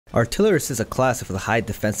Artillerist is a class with a high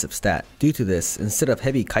defensive stat. Due to this, instead of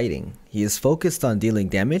heavy kiting, he is focused on dealing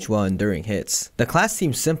damage while enduring hits. The class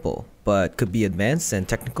seems simple, but could be advanced and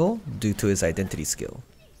technical due to his identity skill.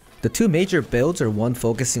 The two major builds are one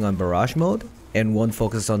focusing on barrage mode, and one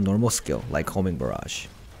focused on normal skill like homing barrage.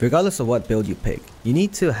 Regardless of what build you pick, you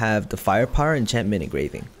need to have the firepower enchantment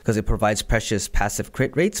engraving, because it provides precious passive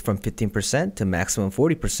crit rates from 15% to maximum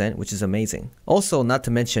 40%, which is amazing. Also, not to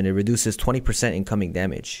mention, it reduces 20% incoming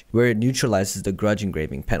damage, where it neutralizes the grudge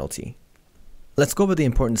engraving penalty. Let's go over the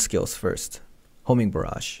important skills first. Homing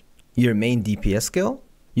barrage. Your main DPS skill,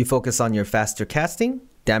 you focus on your faster casting,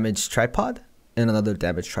 damaged tripod, and another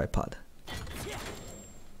damaged tripod.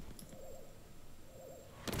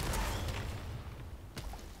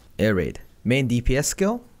 Air raid. Main DPS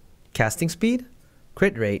skill, casting speed,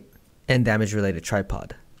 crit rate, and damage related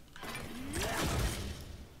tripod.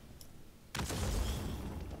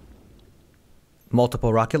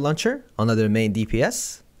 Multiple rocket launcher, another main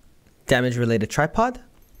DPS, damage related tripod,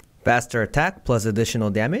 faster attack plus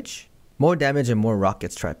additional damage, more damage and more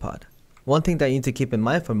rockets tripod. One thing that you need to keep in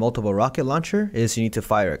mind for multiple rocket launcher is you need to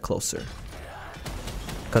fire it closer,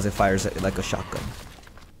 because it fires it like a shotgun.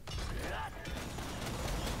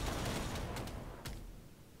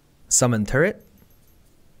 Summon turret,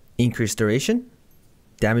 increased duration,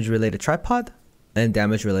 damage related tripod, and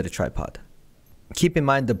damage related tripod. Keep in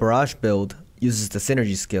mind the barrage build uses the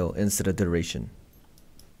synergy skill instead of duration.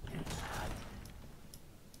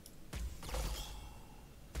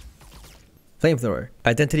 Flamethrower,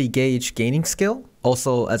 identity gauge gaining skill,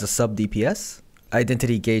 also as a sub DPS,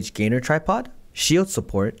 identity gauge gainer tripod, shield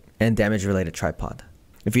support, and damage related tripod.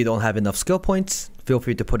 If you don't have enough skill points, feel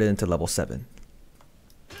free to put it into level 7.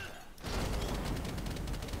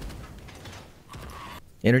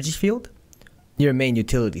 Energy field, your main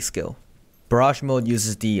utility skill. Barrage mode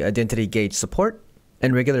uses the identity gauge support,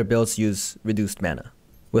 and regular builds use reduced mana,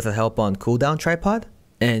 with a help on cooldown tripod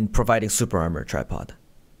and providing super armor tripod.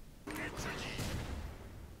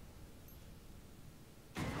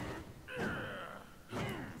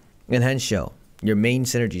 Enhanced shell, your main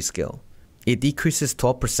synergy skill. It decreases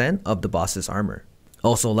 12% of the boss's armor,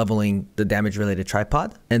 also leveling the damage related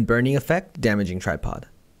tripod and burning effect damaging tripod.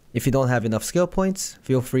 If you don't have enough skill points,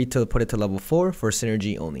 feel free to put it to level 4 for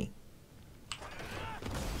synergy only.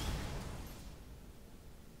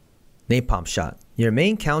 Napalm shot, your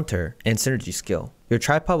main counter and synergy skill. Your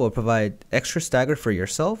tripod will provide extra stagger for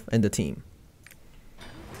yourself and the team.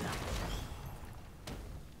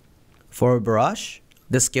 For barrage,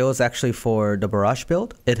 this skill is actually for the barrage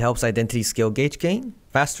build. It helps identity skill gauge gain,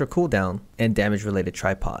 faster cooldown, and damage related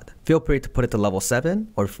tripod. Feel free to put it to level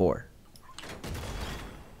 7 or 4.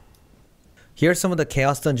 Here are some of the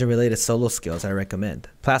Chaos Dungeon related solo skills I recommend.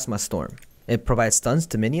 Plasma Storm. It provides stuns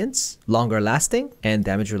to minions, longer lasting, and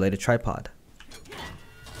damage related tripod.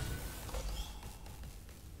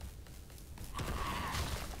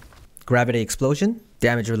 Gravity Explosion,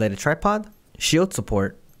 damage related tripod, shield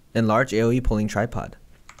support, and large AoE pulling tripod.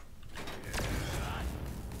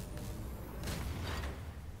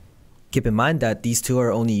 Keep in mind that these two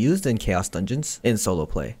are only used in Chaos Dungeons in solo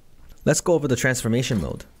play. Let's go over the transformation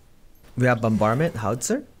mode. We have Bombardment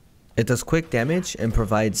Howitzer. It does quick damage and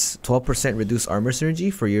provides 12% reduced armor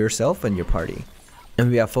synergy for yourself and your party.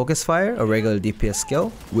 And we have Focus Fire, a regular DPS skill,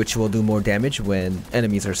 which will do more damage when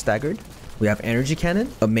enemies are staggered. We have Energy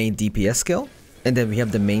Cannon, a main DPS skill. And then we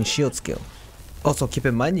have the main shield skill. Also keep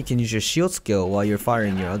in mind you can use your shield skill while you're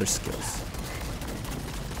firing your other skills.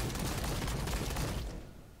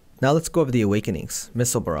 Now let's go over the Awakenings.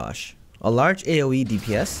 Missile Barrage, a large AoE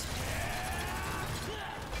DPS.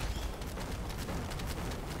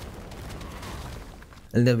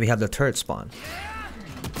 And then we have the turret spawn.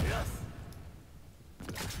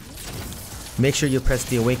 Make sure you press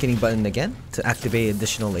the awakening button again to activate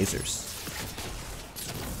additional lasers.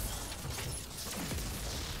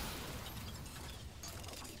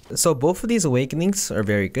 So both of these awakenings are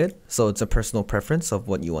very good, so it's a personal preference of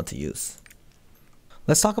what you want to use.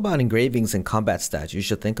 Let's talk about engravings and combat stats you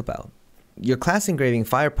should think about. Your class engraving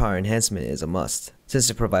firepower enhancement is a must. Since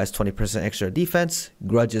it provides 20% extra defense,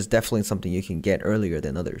 grudge is definitely something you can get earlier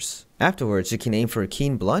than others. Afterwards, you can aim for a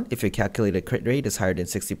keen blunt if your calculated crit rate is higher than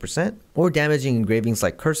 60%, or damaging engravings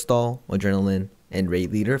like Curse Doll, Adrenaline, and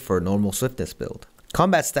Raid Leader for a normal swiftness build.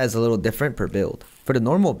 Combat stat is a little different per build. For the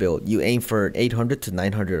normal build, you aim for 800 to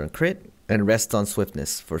 900 on crit, and rest on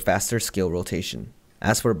swiftness for faster skill rotation.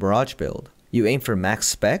 As for barrage build, you aim for max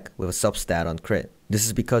spec with a substat on crit. This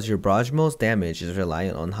is because your barrage mode's damage is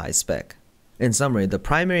reliant on high spec. In summary, the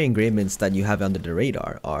primary engravements that you have under the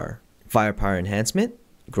radar are Firepower Enhancement,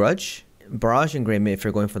 Grudge, Barrage Engravement if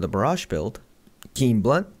you're going for the Barrage build, Keen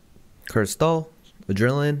Blunt, Curse Dull,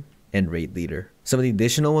 Adrenaline, and Raid Leader. Some of the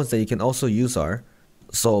additional ones that you can also use are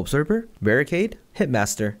Soul Observer, Barricade,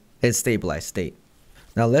 Hitmaster, and Stabilized State.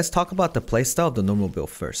 Now let's talk about the playstyle of the normal build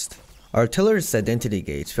first. Artillerist's identity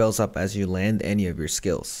gauge fills up as you land any of your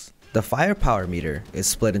skills. The firepower meter is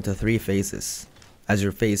split into 3 phases. As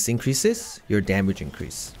your phase increases, your damage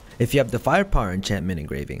increases. If you have the firepower enchantment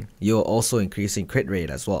engraving, you'll also increase in crit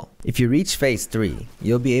rate as well. If you reach phase 3,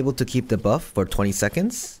 you'll be able to keep the buff for 20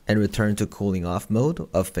 seconds and return to cooling off mode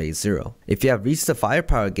of phase 0. If you have reached the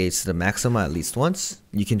firepower gauge to the maximum at least once,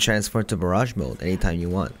 you can transfer to barrage mode anytime you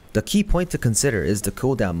want. The key point to consider is the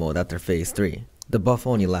cooldown mode after phase 3. The buff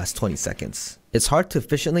only lasts 20 seconds. It's hard to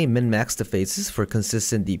efficiently min-max the phases for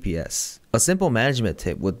consistent DPS. A simple management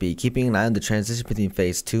tip would be keeping an eye on the transition between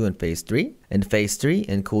phase 2 and phase 3, and phase 3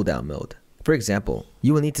 in cooldown mode. For example,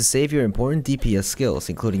 you will need to save your important DPS skills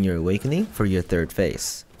including your awakening for your 3rd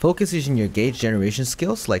phase. Focus using your gauge generation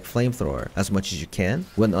skills like flamethrower as much as you can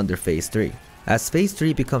when under phase 3. As phase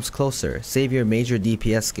 3 becomes closer, save your major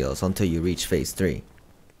DPS skills until you reach phase 3.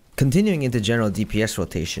 Continuing into general DPS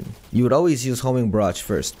rotation, you would always use Homing Barrage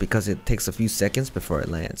first because it takes a few seconds before it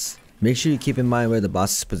lands. Make sure you keep in mind where the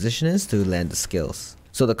boss's position is to land the skills.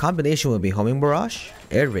 So the combination will be Homing Barrage,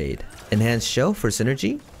 Air Raid, Enhanced Shell for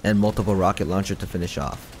synergy, and multiple rocket launcher to finish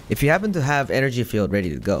off. If you happen to have Energy Field ready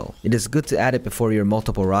to go, it is good to add it before your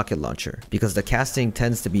multiple rocket launcher because the casting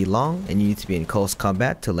tends to be long and you need to be in close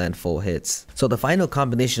combat to land full hits. So the final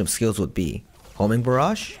combination of skills would be Homing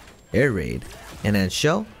Barrage, Air Raid, Enhanced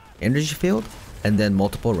Shell, Energy Field, and then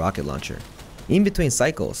multiple rocket launcher. In between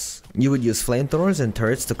cycles, you would use flamethrowers and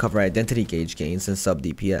turrets to cover identity gauge gains and sub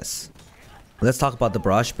DPS. Let's talk about the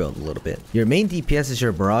barrage build a little bit. Your main DPS is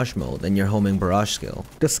your barrage mode and your homing barrage skill.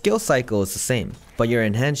 The skill cycle is the same, but your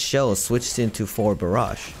enhanced shell is switched into 4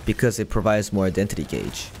 barrage because it provides more identity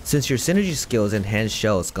gauge. Since your synergy skill's enhanced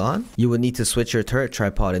shell is gone, you would need to switch your turret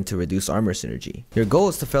tripod into reduced armor synergy. Your goal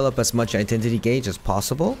is to fill up as much identity gauge as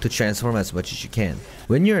possible to transform as much as you can.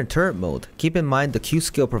 When you're in turret mode, keep in mind the Q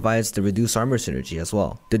skill provides the reduced armor synergy as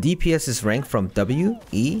well. The DPS is ranked from W,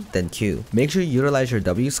 E, then Q. Make sure you utilize your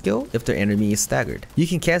W skill if the enemy is staggered. You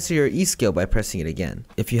can cancel your E skill by pressing it again.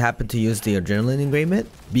 If you happen to use the adrenaline engravement,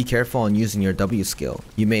 be careful on using your W skill.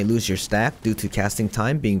 You may lose your stack due to casting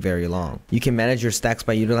time being very long. You can manage your stacks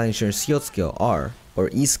by utilizing your shield skill R or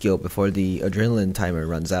E skill before the adrenaline timer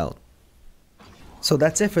runs out. So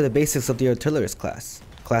that's it for the basics of the Artillerist class.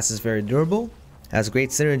 Class is very durable, has great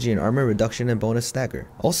synergy in armor reduction and bonus stagger.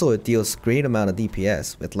 Also, it deals great amount of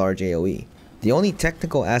DPS with large AoE. The only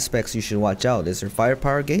technical aspects you should watch out is her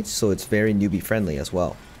firepower gauge, so it's very newbie friendly as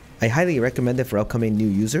well. I highly recommend it for upcoming new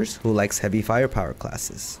users who likes heavy firepower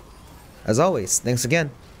classes. As always, thanks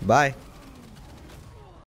again. Bye.